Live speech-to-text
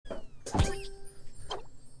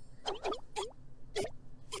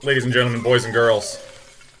Ladies and gentlemen, boys and girls.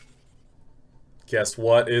 Guess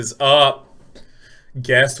what is up?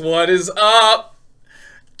 Guess what is up?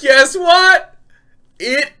 Guess what?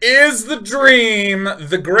 It is the dream.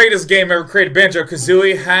 The greatest game ever created, Banjo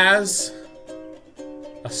Kazooie, has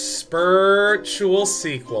a spiritual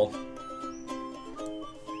sequel.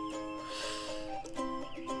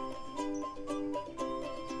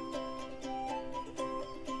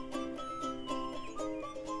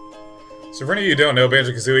 So for any of you who don't know,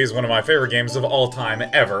 Banjo-Kazooie is one of my favorite games of all time,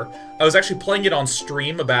 ever. I was actually playing it on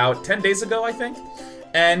stream about 10 days ago, I think.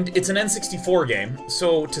 And it's an N64 game,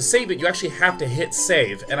 so to save it, you actually have to hit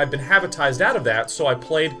save. And I've been habitized out of that, so I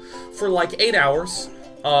played for like 8 hours,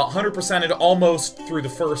 100%ed almost through the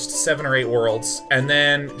first 7 or 8 worlds, and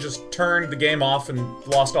then just turned the game off and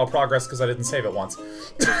lost all progress because I didn't save it once.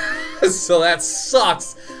 So that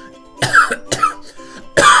sucks.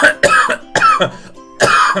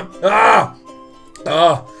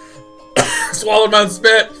 Swallowed my own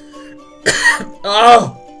spit.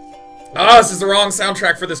 This is the wrong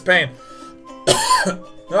soundtrack for this pain.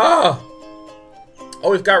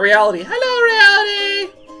 We've got reality. Hello,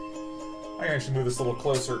 reality. I can actually move this a little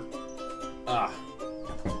closer.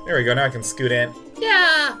 There we go. Now I can scoot in.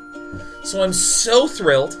 Yeah. So I'm so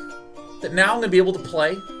thrilled that now I'm gonna be able to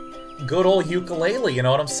play good old Yooka Laylee. You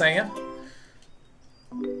know what I'm saying?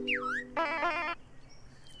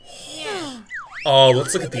 Oh,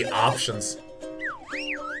 let's look at the options.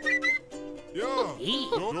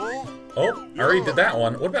 Oh, I already did that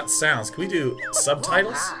one. What about sounds? Can we do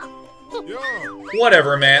subtitles?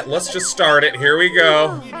 Whatever, man. Let's just start it. Here we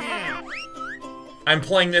go. I'm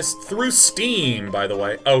playing this through Steam, by the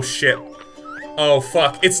way. Oh, shit. Oh,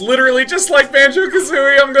 fuck. It's literally just like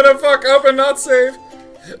Banjo-Kazooie. I'm gonna fuck up and not save.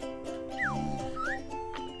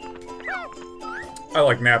 I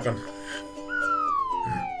like napping.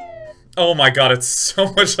 Oh my god, it's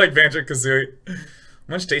so much like Banjo-Kazooie.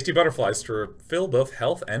 Much tasty butterflies to refill both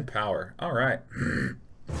health and power. Alright. I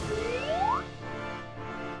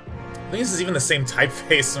think this is even the same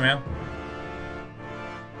typeface, man.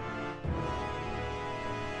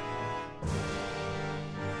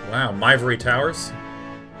 Wow, Myvory Towers?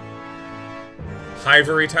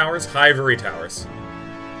 Hivory Towers? Hivory Towers.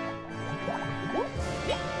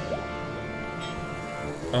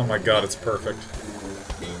 Oh my god, it's perfect.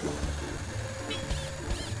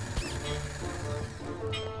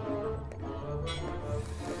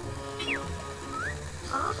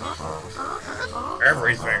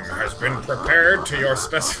 Everything has been prepared to your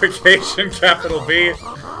specification, capital B.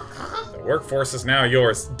 The workforce is now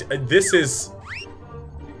yours. This is...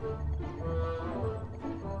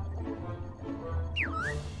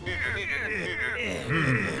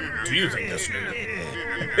 do you think this new?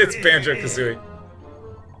 It's Banjo-Kazooie.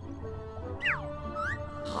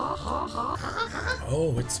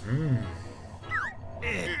 Oh, it's...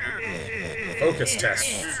 Focus test.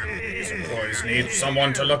 These employees need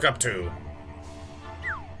someone to look up to.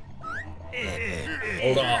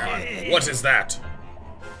 Hold on. What is that?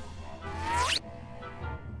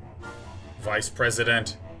 Vice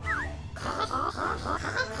President.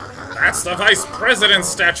 That's the Vice President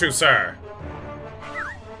statue, sir.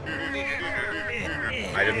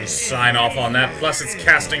 I didn't sign off on that, plus it's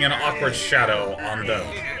casting an awkward shadow on the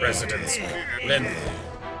President's plinth.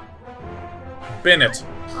 Bennett.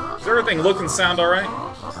 Does everything look and sound alright?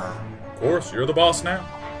 Of course, you're the boss now.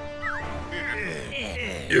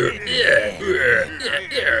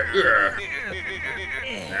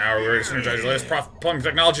 Now we're ready to synergize the latest plumbing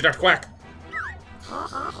technology, Dr. Quack.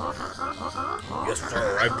 Yes,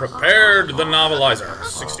 sir, I prepared the novelizer.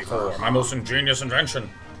 64, my most ingenious invention.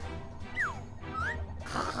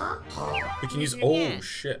 We can use... oh,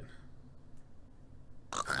 shit.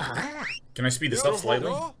 Can I speed this up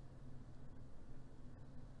slightly?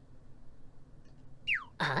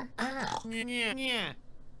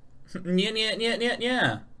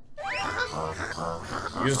 Yeah.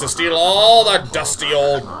 Used to steal all the dusty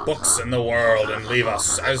old books in the world and leave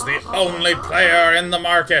us as the only player in the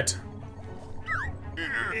market.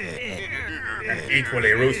 An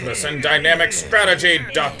equally ruthless and dynamic strategy,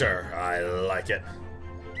 Doctor. I like it.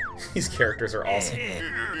 These characters are awesome.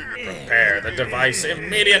 Prepare the device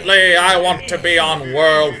immediately. I want to be on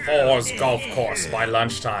World 4's golf course by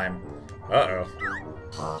lunchtime. Uh-oh.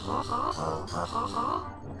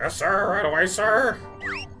 Yes, sir. Right away, sir.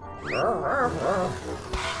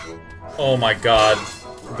 Oh my god.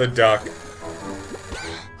 The duck.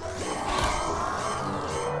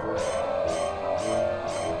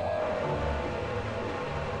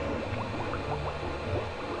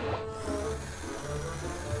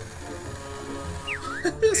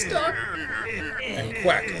 This duck. And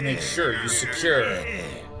Quack, make sure you secure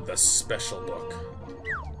The special book.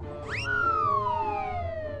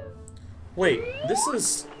 Wait, this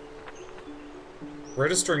is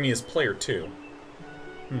registering me as player 2.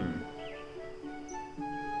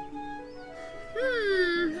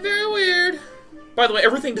 Very weird. By the way,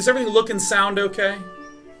 does everything look and sound okay?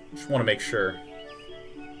 Just want to make sure.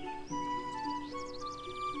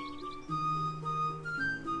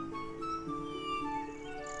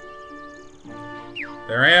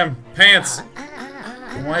 There I am. Pants.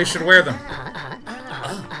 Why you should wear them.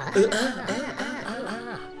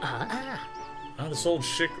 This old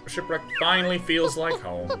shipwreck finally feels like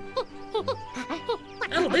home.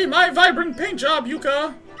 It'll be my vibrant paint job,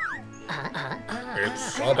 Yooka.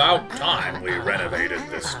 It's about time we renovated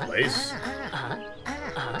this place.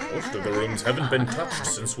 Most of the rooms haven't been touched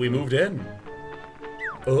since we moved in.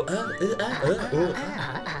 Who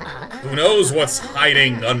knows what's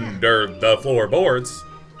hiding under the floorboards?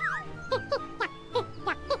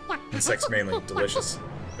 Insects mainly. Delicious.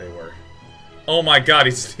 They were. Oh my god,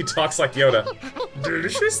 he talks like Yoda.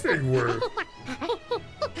 Delicious they were.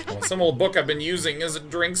 Well, some old book I've been using as a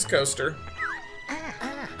drinks coaster.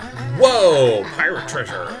 Whoa! Pirate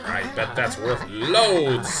treasure. I bet that's worth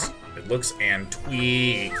loads. It looks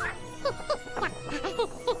antique.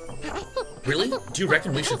 Really? Do you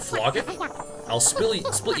reckon we should flog it? I'll split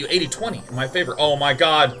you 80-20 in my favor. Oh my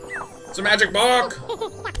god. It's a magic book!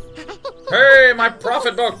 Hey, my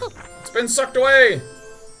profit book! It's been sucked away!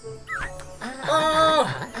 Oh!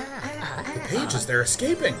 The pages, they're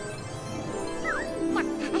escaping.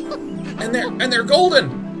 And they're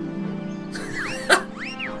golden!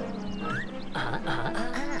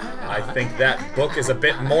 I think that book is a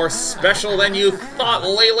bit more special than you thought,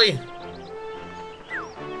 Laylee.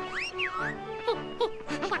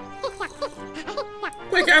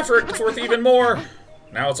 Quick effort, it's worth even more.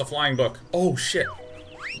 Now it's a flying book. Oh shit.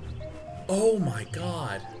 Oh my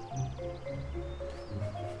god.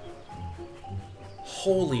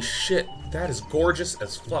 Holy shit, that is gorgeous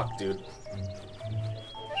as fuck, dude.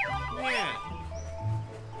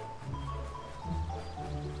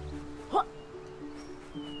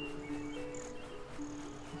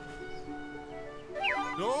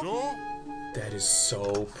 That is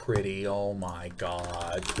so pretty. Oh my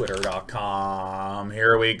god. Twitter.com.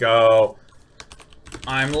 Here we go.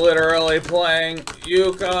 I'm literally playing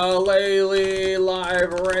Yooka Laylee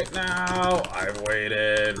live right now. I've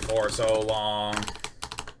waited for so long.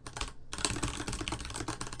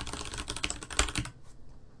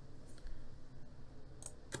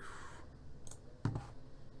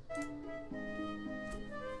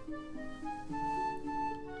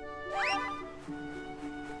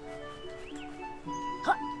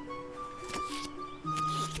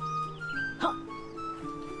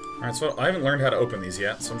 Alright, so I haven't learned how to open these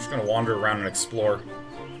yet, so I'm just gonna wander around and explore.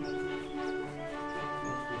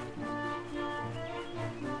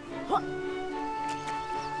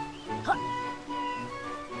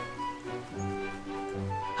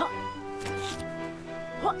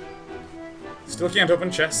 Still can't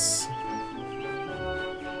open chests.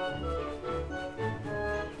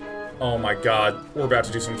 Oh my god, we're about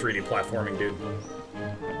to do some 3D platforming, dude.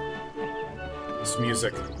 This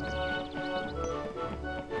music.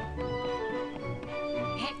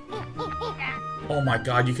 Oh my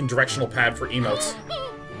god, you can directional pad for emotes.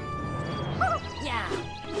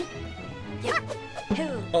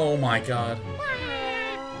 Oh my god.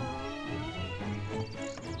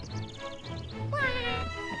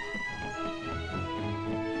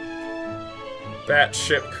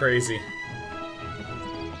 Batshit crazy.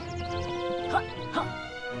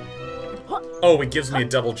 Oh, it gives me a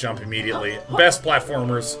double jump immediately. Best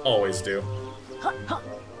platformers always do.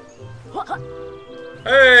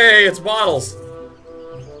 Hey, it's Bottles!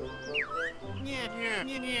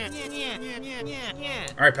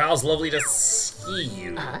 Alright, pals, lovely to see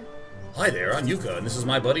you. Hi there, I'm Yooka, and this is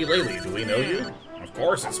my buddy Laylee. Do we know you? Of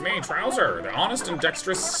course, it's me, Trouser, the honest and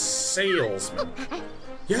dexterous salesman.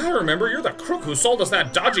 Yeah, I remember, you're the crook who sold us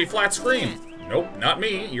that dodgy flat screen. Nope, not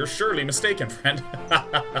me. You're surely mistaken, friend.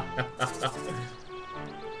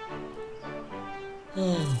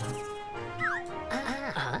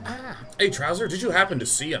 Hey, Trouser, did you happen to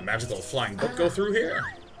see a magical flying book go through here?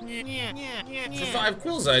 For 5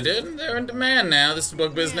 quills I did. They're in demand now. This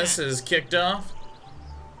book business is kicked off.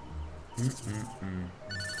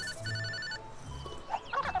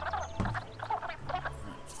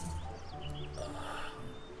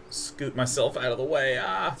 Scoot myself out of the way.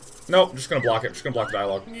 Nope, I'm just gonna block it. I'm just gonna block the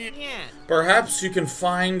dialogue. Perhaps you can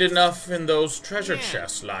find enough in those treasure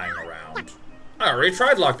chests lying around. I already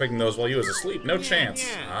tried lockpicking those while you was asleep. No chance.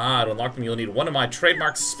 To unlock them, you'll need one of my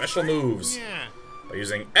trademark special moves. By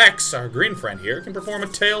using X, our green friend here can perform a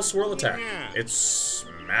tail swirl attack. It's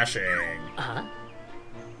smashing. I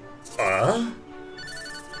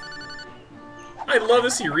love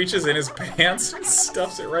this. He reaches in his pants and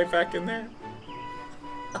stuffs it right back in there.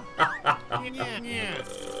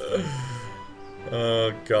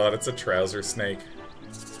 Oh god, it's a trouser snake.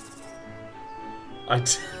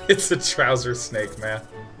 It's a trouser snake, man.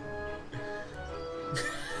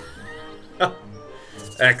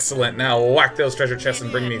 Excellent. Now whack those treasure chests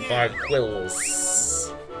and bring me 5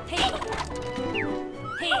 quills. Hey.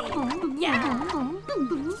 Yeah.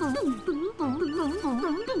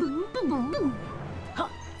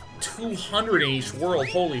 200 in each world.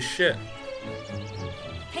 Holy shit.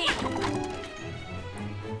 Hey.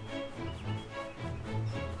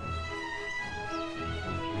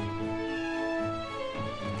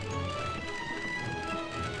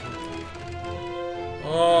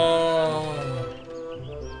 Oh.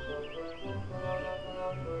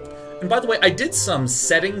 And by the way, I did some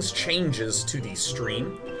settings changes to the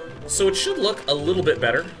stream, so it should look a little bit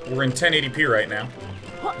better. We're in 1080p right now.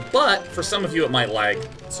 But for some of you it might lag,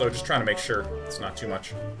 so just trying to make sure it's not too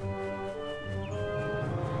much.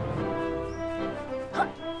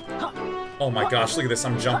 Oh my gosh, look at this,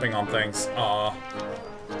 I'm jumping on things. Aw.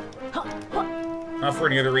 Not for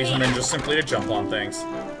any other reason than just simply to jump on things.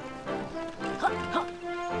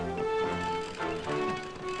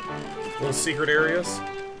 Little secret areas.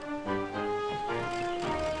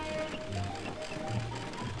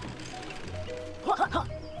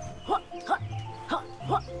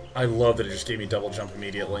 I love that it just gave me double jump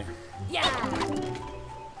immediately. Yeah.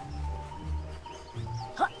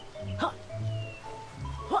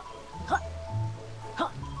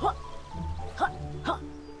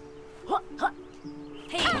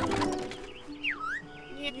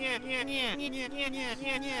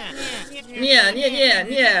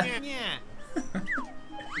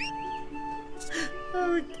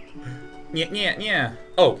 Yeah. Yeah.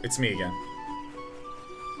 Oh, it's me again.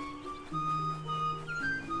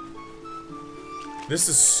 This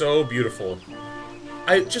is so beautiful.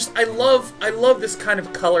 I love this kind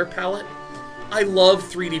of color palette. I love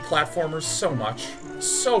 3D platformers so much.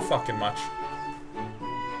 So fucking much.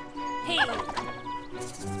 Hey.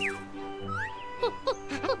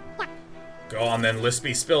 Go on then,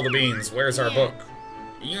 Lispy, spill the beans. Where's our book?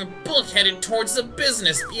 Your book headed towards the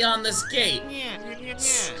business beyond this gate.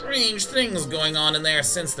 Strange things going on in there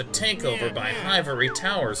since the takeover by Hivory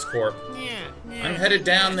Towers Corp. I'm headed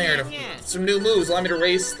down there to some new moves. Allow me to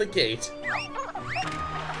race the gate.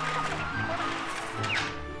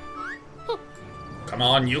 Come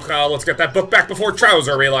on, Yooka, let's get that book back before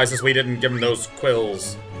Trouser realizes we didn't give him those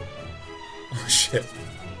quills. Oh, shit.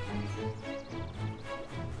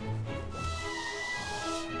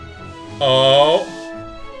 Oh.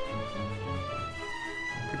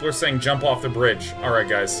 People are saying jump off the bridge. Alright,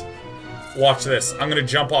 guys. Watch this. I'm gonna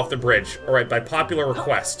jump off the bridge. Alright, by popular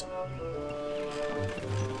request.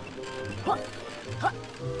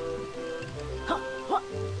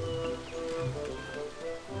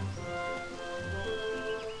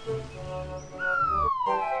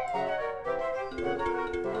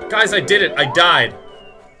 Guys, I did it. I died.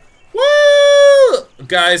 Woo!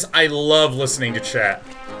 Guys, I love listening to chat.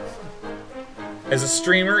 As a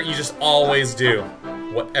streamer, you just always do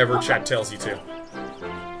whatever chat tells you to.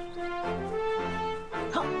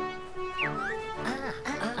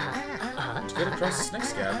 To get across this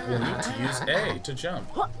next gap, we'll need to use A to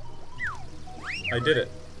jump. I did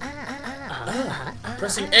it.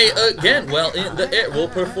 Pressing A again, well, in the air, will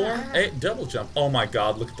perform a double jump. Oh my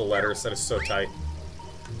god, look at the letters. That is so tight.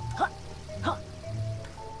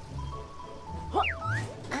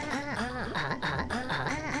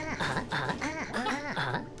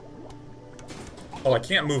 Oh, I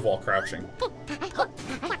can't move while crouching.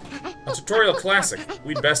 A tutorial classic.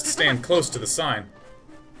 We'd best stand close to the sign.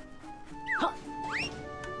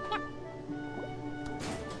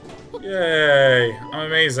 Yay! I'm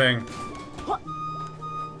amazing.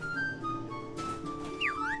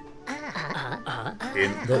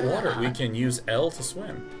 In the water, we can use L to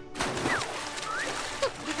swim.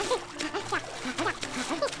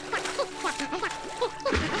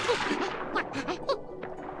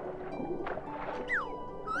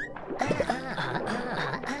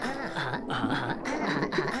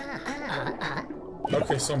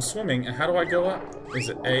 Okay, so I'm swimming, and how do I go up? Is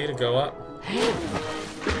it A to go up?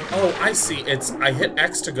 Oh, I see. It's I hit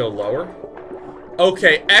X to go lower.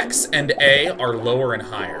 Okay, X and A are lower and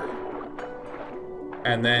higher.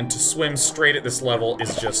 And then to swim straight at this level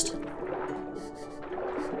is just,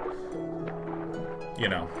 you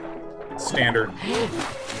know, standard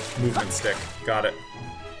movement stick. Got it.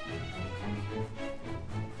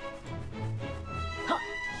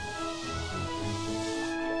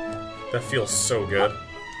 That feels so good.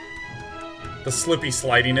 The slippy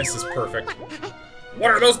slidiness is perfect.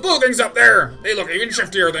 What are those blue things up there? They look even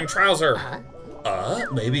shiftier than Trouser.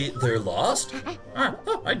 Maybe they're lost?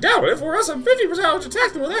 I doubt it. If we're us, I'm 50% to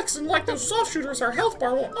attack them with X, and like those soft shooters, our health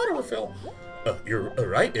bar won't auto-refill. You're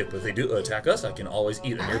right. If they do attack us, I can always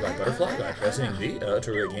eat a nearby butterfly by pressing V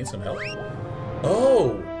to regain some health.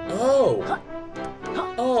 Oh.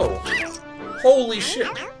 Holy shit.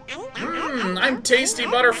 I'm tasty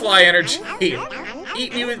butterfly energy.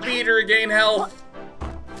 Eat me with B to regain health.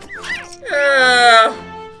 Yeah.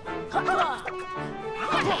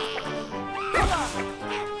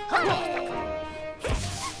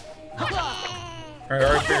 Alright, I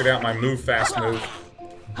already figured out my move fast move.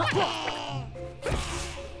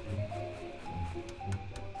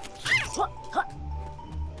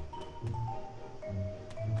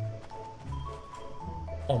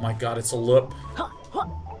 Oh my god, it's a loop.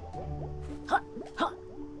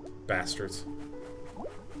 Bastards.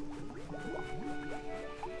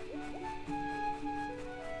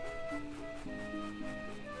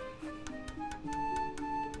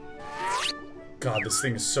 God, this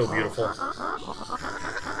thing is so beautiful.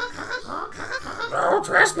 No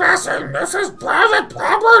trespassing! This is private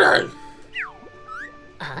property!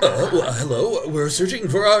 Well, hello. We're searching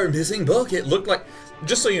for our missing book. It looked like...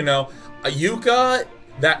 Just so you know, Yooka,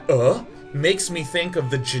 that makes me think of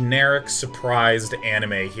the generic surprised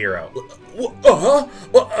anime hero.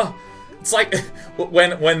 It's like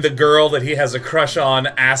when the girl that he has a crush on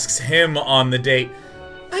asks him on the date,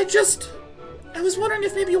 I was wondering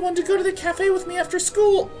if maybe you wanted to go to the cafe with me after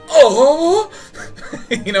school.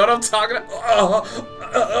 You know what I'm talking about?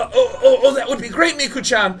 That would be great,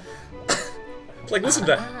 Miku-chan. Like, listen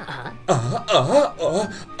to that.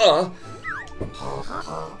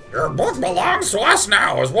 Your book belongs to us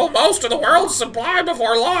now, as will most of the world's supply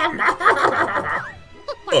before long.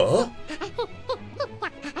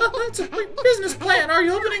 That's a great business plan. Are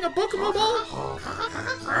you opening a book mobile?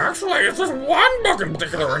 Actually, it's just one book in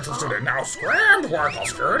particular we're interested in now. Scram, Oracle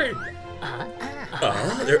Security.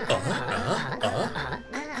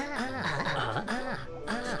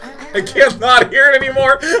 I cannot hear it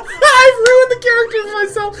anymore. I've ruined the character for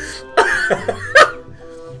myself.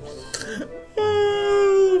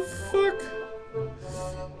 Oh, fuck.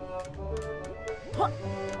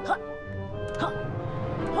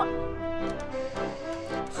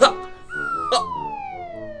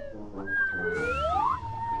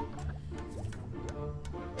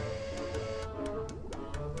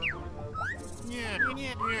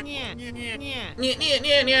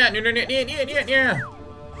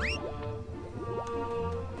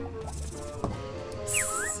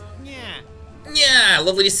 Yeah,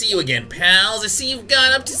 lovely to see you again, pals. I see you've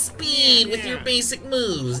got up to speed with your basic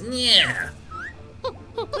moves. Yeah.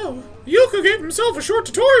 Oh, Yooka gave himself a short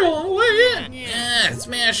tutorial on the way in. Yeah,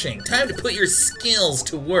 smashing. Time to put your skills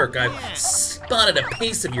to work. I've spotted a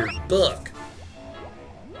piece of your book.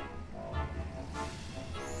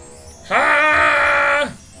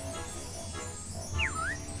 Ha!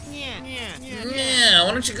 Yeah,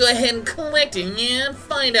 why don't you go ahead and collect it, yeah? And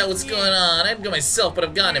find out what's going on. I'd go myself, but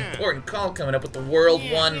I've got an important call coming up with the World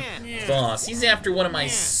 1 boss. He's after one of my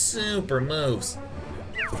super moves.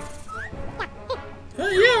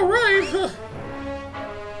 Yeah, right.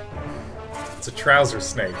 It's a trouser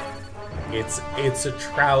snake. It's a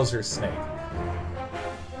trouser snake.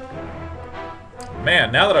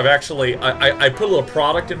 Man, now that I've actually... I put a little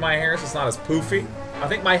product in my hair so it's not as poofy. I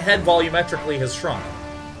think my head volumetrically has shrunk.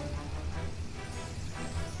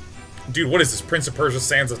 Dude, what is this? Prince of Persia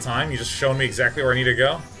Sands of Time? You just showing me exactly where I need to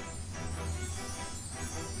go?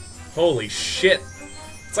 Holy shit.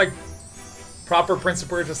 It's like proper Prince of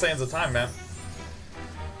Persia Sands of Time, man.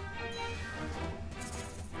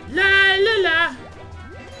 La la la.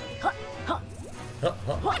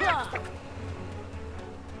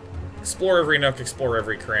 Explore every nook, explore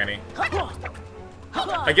every cranny.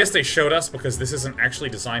 I guess they showed us because this isn't actually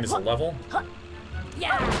designed as a level.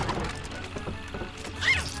 Yeah.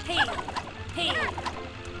 Hey.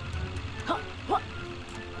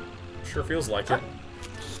 Sure feels like it.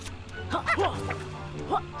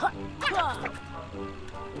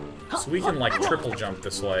 So we can, like, triple jump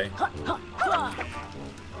this way.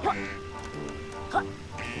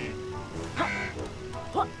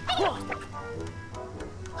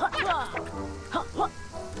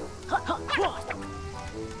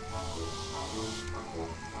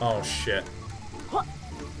 Oh, shit.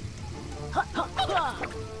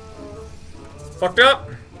 Fucked up!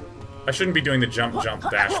 I shouldn't be doing the jump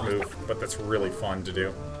dash move, but that's really fun to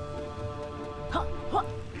do.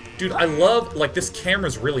 Dude, I love, like, this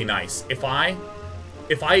camera's really nice. If I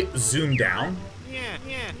zoom down,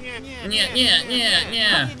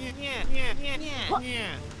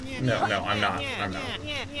 No, I'm not.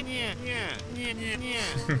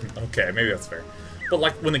 Okay, maybe that's fair. But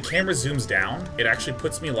like when the camera zooms down, it actually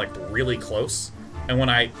puts me like really close. And when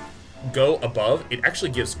I go above, it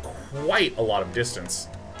actually gives quite a lot of distance.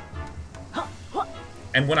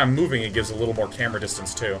 And when I'm moving, it gives a little more camera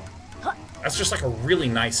distance too. That's just like a really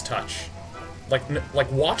nice touch.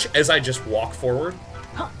 Like watch as I just walk forward.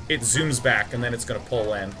 It zooms back and then it's gonna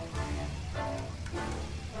pull in.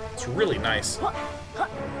 It's really nice. Do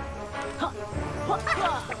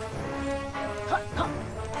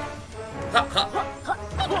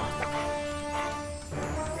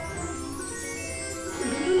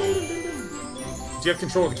you have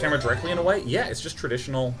control of the camera directly in a way? Yeah, it's just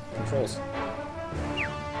traditional controls.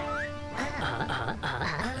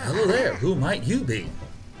 Hello there, who might you be?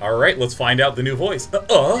 Alright, let's find out the new voice.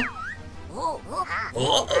 I'm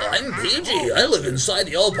PG. I live inside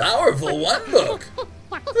the all-powerful One Book.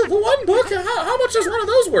 The One Book? How much is one of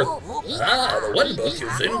those worth? The One Book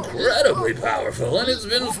is incredibly powerful, and it's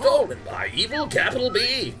been stolen by evil Capital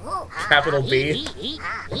B. Capital B?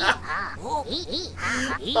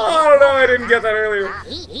 Oh, no, I didn't get that earlier.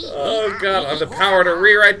 Oh, God, I have the power to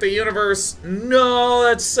rewrite the universe. No,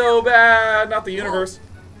 that's so bad. Not the universe.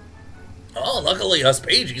 Oh, luckily us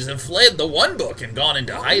pages have fled the One Book and gone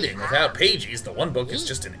into hiding. Without pages, the One Book is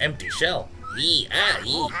just an empty shell.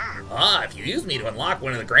 If you use me to unlock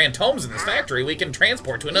one of the grand tomes in this factory, we can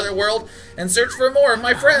transport to another world and search for more of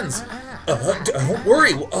my friends. Don't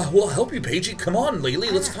worry, we'll help you, Pagey. Come on,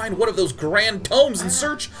 Laylee, let's find one of those grand tomes and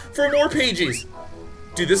search for more pages.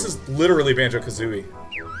 Dude, this is literally Banjo-Kazooie.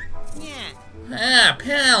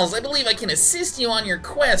 Pals, I believe I can assist you on your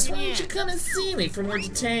quest. Why don't you come and see me for more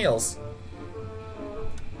details?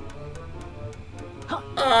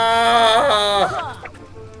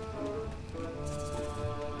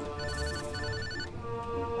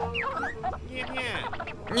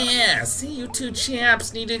 Yeah, see, you two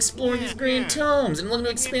chaps need to explore these grand tomes and look to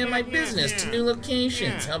expand my business to new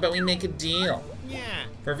locations. How about we make a deal?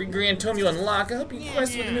 For every grand tome you unlock, I'll help you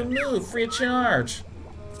quest with a new move, free of charge.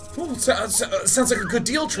 Ooh, sounds like a good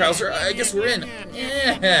deal, Trouser. I guess we're in.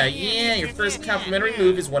 Yeah, your first complimentary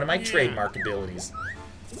move is one of my trademark abilities.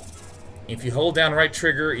 If you hold down right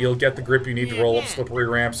trigger, you'll get the grip you need to roll up slippery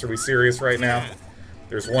ramps. Are we serious right now?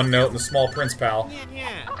 There's one note in the small prince, pal.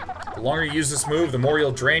 The longer you use this move, the more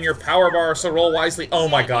you'll drain your power bar, so roll wisely. Oh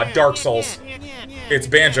my god, Dark Souls. It's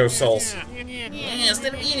Banjo Souls. Yeah,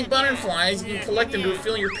 instead of eating butterflies, you can collect them to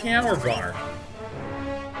refill your power bar.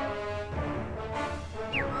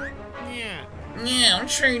 Yeah, I'll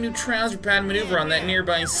try your new trouser pad maneuver on that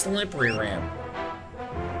nearby slippery ramp.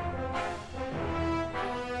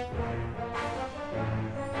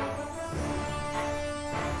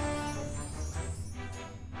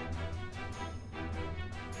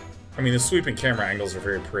 I mean, the sweeping camera angles are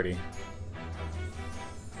very pretty.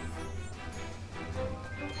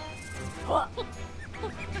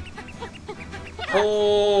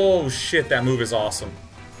 Oh, shit, that move is awesome.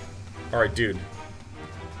 Alright, dude.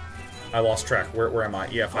 I lost track. Where am I?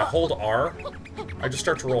 Yeah, if I hold R, I just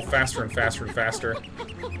start to roll faster and faster and faster.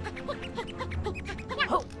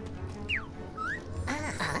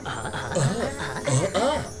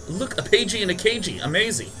 Look, a Pagey and a Cagey.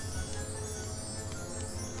 Amazing.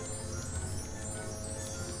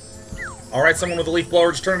 Alright, someone with a leaf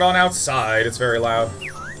blower, just turn it on outside. It's very loud.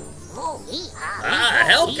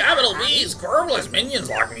 Help Capital B's Corbless minions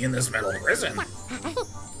lock me in this metal prison.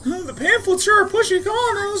 The pamphlets sure are pushy. Come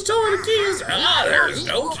on, let's tell her the keys. There's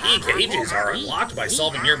no key. Cages are unlocked by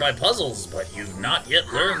solving nearby puzzles, but you've not yet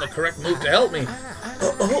learned the correct move to help me.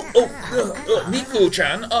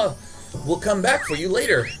 Miku-chan, we'll come back for you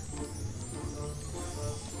later.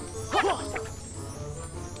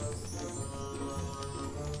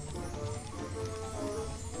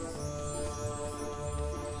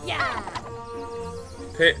 Yeah.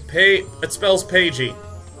 It spells Pagey.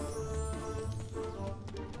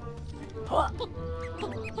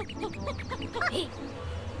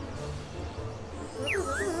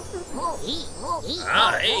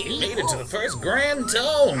 Hey, you made it to the first Grand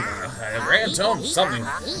Tome. Grand Tome something.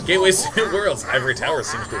 Gateways to New Worlds. Ivory Tower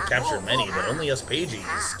seems to have captured many, but only us Pages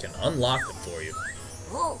can unlock them for you.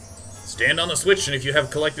 Stand on the switch, and if you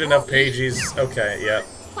have collected enough Pages... Okay, yep.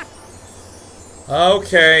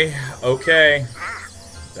 Okay.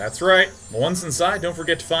 That's right. Once inside, don't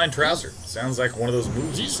forget to find Trouser. Sounds like one of those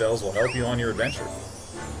moves he sells will help you on your adventure.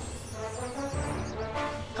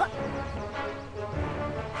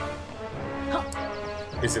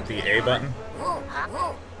 Is it the A button?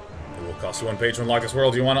 It will cost you 1 page to unlock this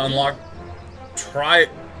world. Do you want to unlock... Try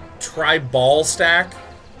ball stack?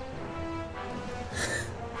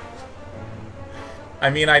 I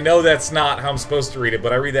mean, I know that's not how I'm supposed to read it,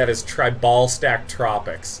 but I read that as Tribalstack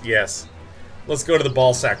Tropics. Yes. Let's go to the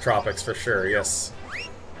Ballsack Tropics for sure, yes.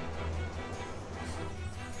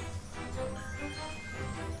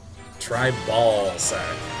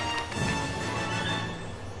 Tribalsack.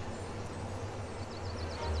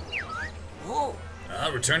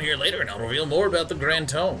 I'll return here later and I'll reveal more about the Grand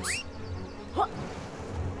Tomes.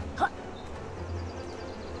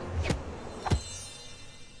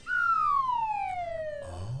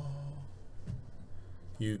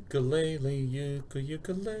 Yooka Laylee,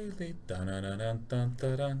 Yooka Laylee, dun dun dun dun dun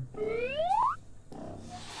dun dun.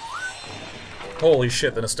 Holy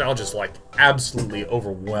shit, the nostalgia is like absolutely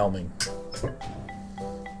overwhelming.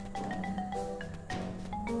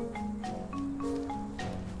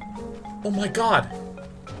 Oh my god!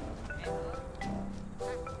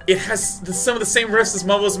 It has some of the same riffs as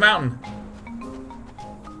Momo's Mountain.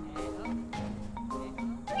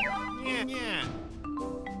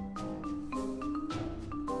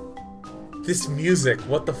 This music,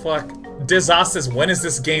 what the fuck? Dizaz says, when is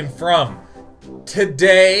this game from?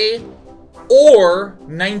 Today or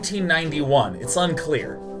 1991? It's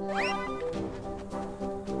unclear.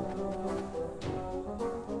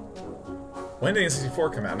 When did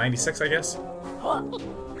N64 come out? 96, I guess?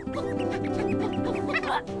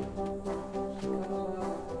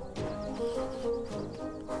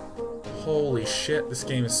 Holy shit, this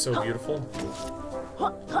game is so beautiful.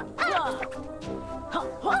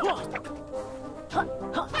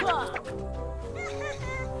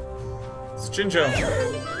 It's Jinjo.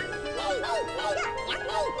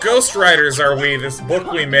 Ghost Riders are we, this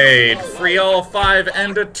book we made. Free all 5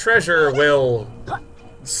 and a treasure will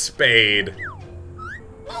spade.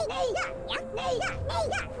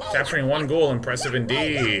 Capturing 1 ghoul, impressive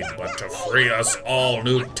indeed. But to free us all,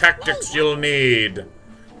 new tactics you'll need.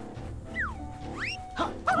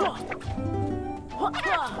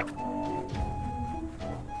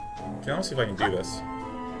 Okay, let's see if I can do this.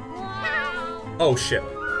 Oh shit.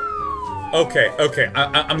 Okay, okay,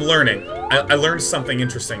 I'm learning. I learned something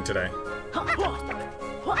interesting today.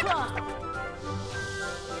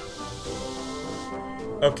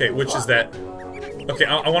 Okay, which is that? Okay,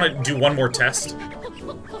 I want to do one more test.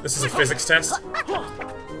 This is a physics test.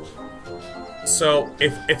 So,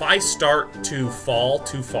 if I start to fall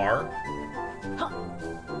too far...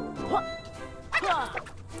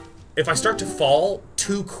 If I start to fall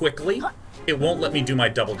too quickly, it won't let me do my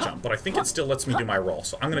double jump, but I think it still lets me do my roll.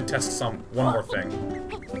 So I'm gonna test one more thing.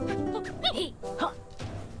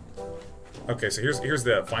 Okay, so here's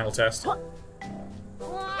the final test.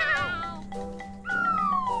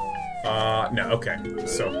 No, okay.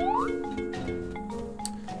 So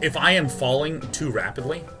if I am falling too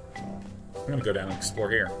rapidly, I'm gonna go down and explore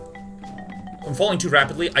here. If I'm falling too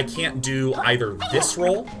rapidly, I can't do either this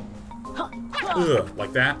roll,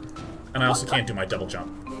 like that, and I also can't do my double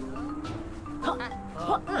jump.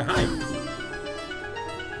 Oh, hi.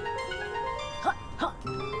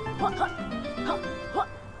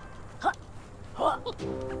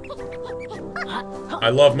 I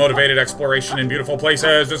love motivated exploration in beautiful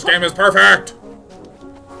places. This game is perfect!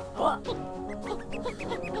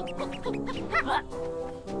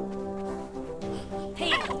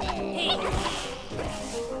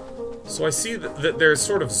 So I see that there's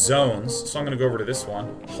sort of zones, so I'm gonna go over to this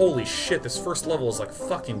one. Holy shit, this first level is like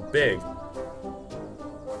fucking big.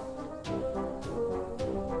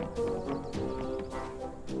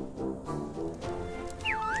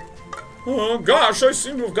 Oh gosh, I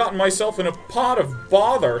seem to have gotten myself in a pot of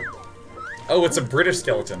bother. Oh, it's a British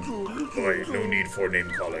skeleton. Boy, no need for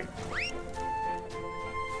name calling.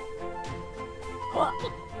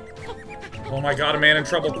 Oh my god, a man in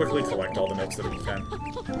trouble. Quickly collect all the notes that we can.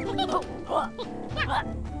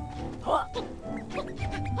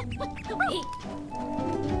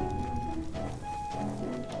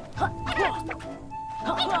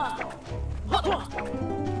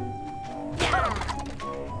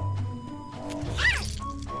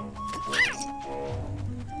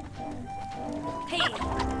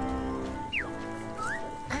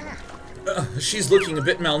 She's looking a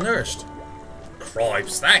bit malnourished.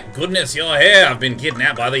 Cripes, thank goodness you're here. I've been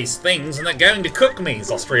kidnapped by these things and they're going to cook me.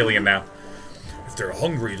 He's Australian now. If they're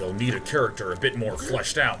hungry, they'll need a character a bit more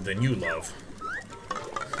fleshed out than you love.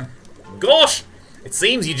 Gosh, it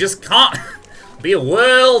seems you just can't be a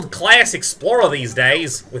world-class explorer these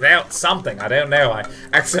days without something. I don't know, I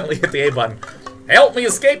accidentally hit the A button. Help me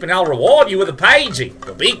escape and I'll reward you with a pagey.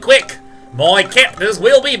 But be quick, my captors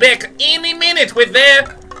will be back any minute with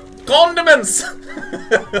their condiments.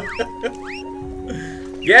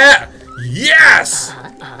 Yeah! Yes!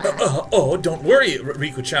 Oh, don't worry,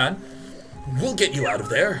 Riku-chan. We'll get you out of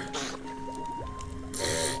there.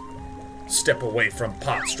 step away from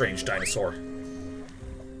Pot, strange dinosaur.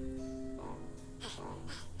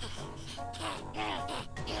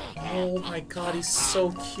 Oh my god, he's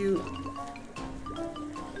so cute.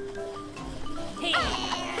 Hey.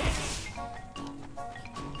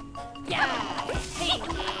 Yeah. Hey.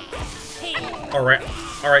 Hey.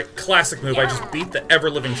 Alright, classic move. I just beat the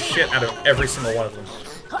ever-living shit out of every single one of them.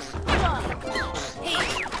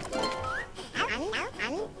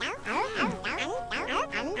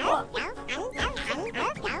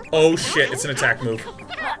 Oh shit, it's an attack move.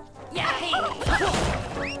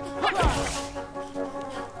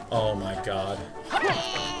 Oh my god.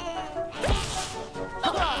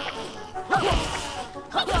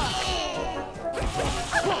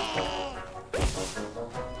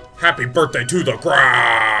 Happy birthday to the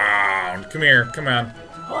ground! Come here, come on.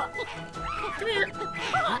 Come here.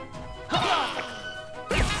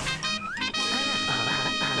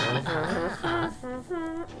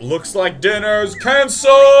 Looks like dinner's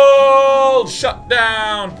cancelled! Shut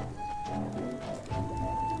down!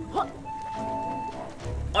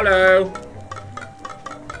 Hello.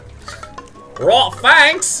 Right,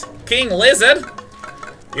 thanks, King Lizard.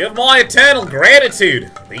 You have my eternal gratitude.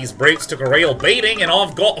 These brutes took a real beating, and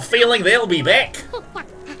I've got a feeling they'll be back.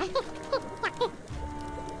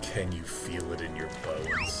 Can you feel it in your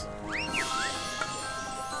bones?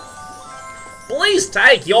 Please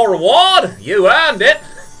take your reward. You earned it.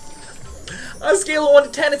 On a scale of 1 to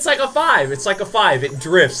 10, it's like a 5. It's like a 5. It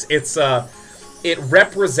drifts. It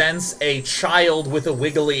represents a child with a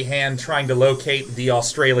wiggly hand trying to locate the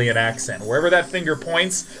Australian accent. Wherever that finger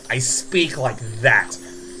points, I speak like that.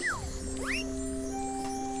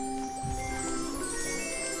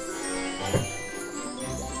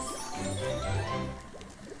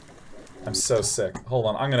 I'm so sick. Hold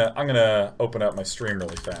on, I'm gonna open up my stream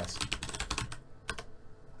really fast.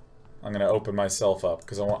 I'm gonna open myself up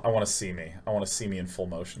because I want to see me. I want to see me in full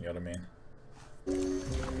motion. You know what I mean?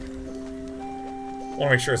 I want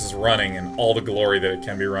to make sure this is running in all the glory that it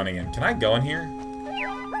can be running in. Can I go in here?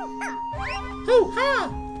 Hoo-ha!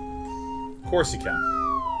 Of course you can.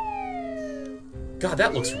 God,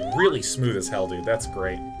 that looks really smooth as hell, dude. That's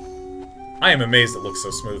great. I am amazed it looks so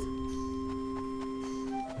smooth.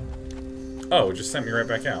 Oh, it just sent me right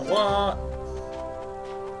back out. What?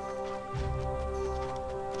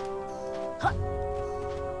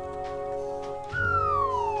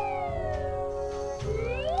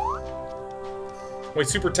 Wait,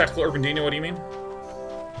 super tactical urban Dino, what do you mean?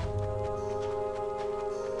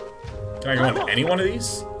 Can I go into any one of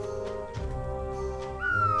these?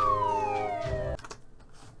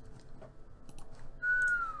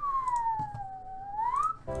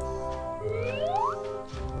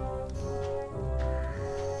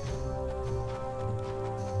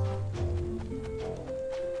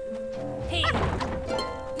 Hey.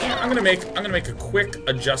 I'm gonna make a quick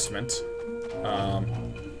adjustment.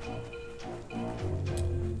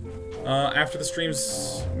 After the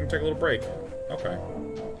streams, I'm gonna take a little break. Okay.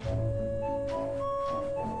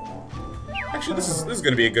 Actually, this is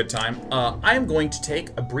gonna be a good time. I am going to take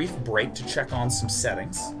a brief break to check on some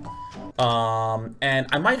settings. And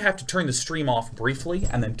I might have to turn the stream off briefly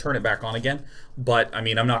and then turn it back on again. But, I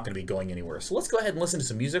mean, I'm not gonna be going anywhere. So let's go ahead and listen to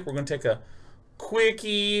some music. We're gonna take a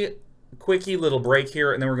quickie little break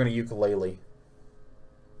here, and then we're gonna Yooka Laylee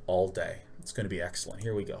all day. It's gonna be excellent.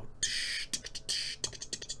 Here we go.